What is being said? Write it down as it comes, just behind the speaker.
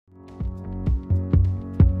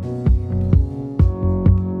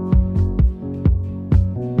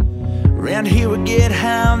around here we get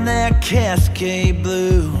high on that Cascade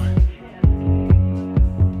Blue.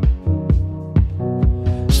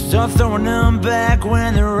 Start throwing them back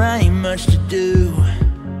when there ain't much to do.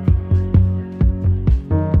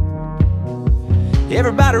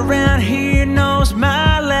 Everybody around here knows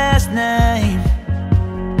my last name.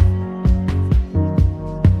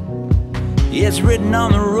 Yeah, it's written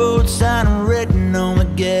on the roadside and written on the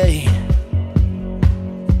gate.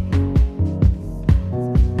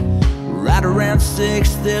 Right around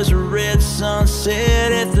 6 there's a red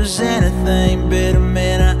sunset. If there's anything better,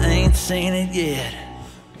 man, I ain't seen it yet.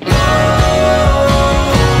 Whoa.